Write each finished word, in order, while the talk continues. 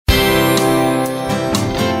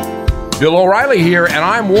Bill O'Reilly here, and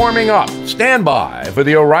I'm warming up. Stand by for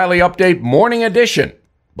the O'Reilly Update Morning Edition.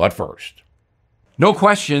 But first, no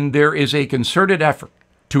question there is a concerted effort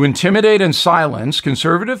to intimidate and silence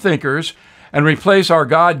conservative thinkers and replace our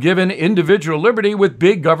God-given individual liberty with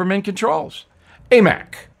big government controls.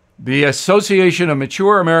 AMAC, the Association of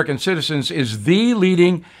Mature American Citizens, is the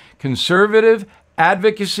leading conservative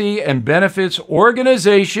advocacy and benefits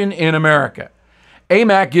organization in America.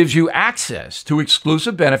 AMAC gives you access to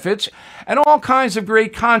exclusive benefits and all kinds of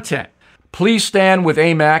great content. Please stand with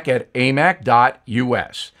AMAC at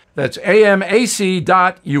amac.us. That's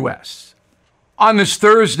amac.us. On this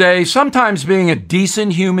Thursday, sometimes being a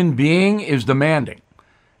decent human being is demanding.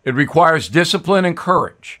 It requires discipline and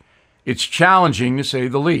courage. It's challenging, to say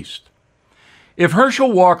the least. If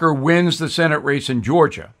Herschel Walker wins the Senate race in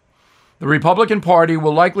Georgia, the Republican Party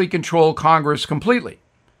will likely control Congress completely.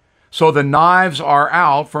 So the knives are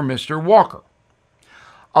out for Mr. Walker.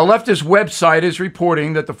 A leftist website is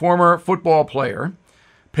reporting that the former football player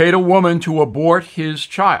paid a woman to abort his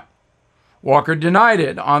child. Walker denied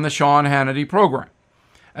it on the Sean Hannity program.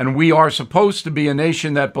 And we are supposed to be a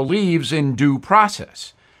nation that believes in due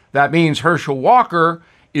process. That means Herschel Walker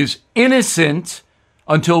is innocent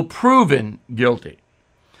until proven guilty.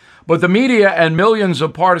 But the media and millions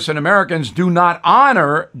of partisan Americans do not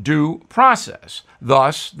honor due process.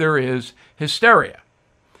 Thus, there is hysteria.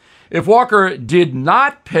 If Walker did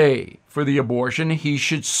not pay for the abortion, he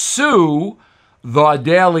should sue the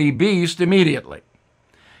Daily Beast immediately.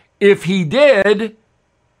 If he did,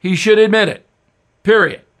 he should admit it.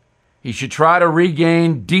 Period. He should try to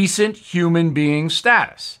regain decent human being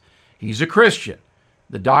status. He's a Christian.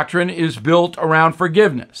 The doctrine is built around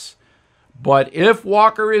forgiveness. But if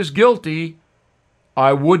Walker is guilty,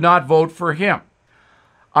 I would not vote for him.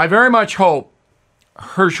 I very much hope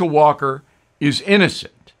Herschel Walker is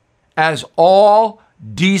innocent, as all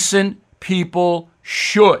decent people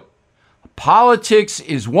should. Politics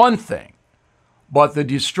is one thing, but the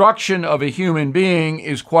destruction of a human being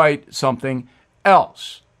is quite something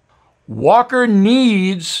else. Walker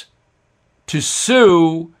needs to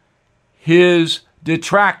sue his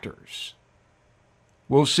detractors.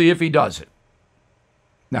 We'll see if he does it.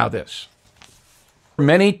 Now this.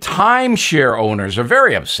 Many timeshare owners are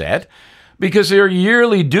very upset because their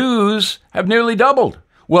yearly dues have nearly doubled.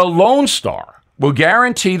 Well, Lone Star will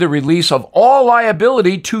guarantee the release of all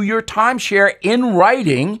liability to your timeshare in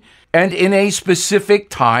writing and in a specific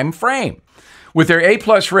time frame. With their A+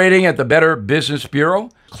 rating at the Better Business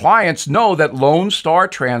Bureau, clients know that Lone Star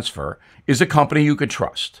Transfer is a company you can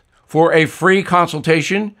trust. For a free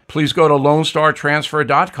consultation, please go to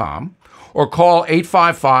LoneStarTransfer.com or call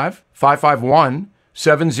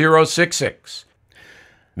 855-551-7066.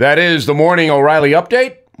 That is the Morning O'Reilly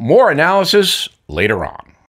Update. More analysis later on.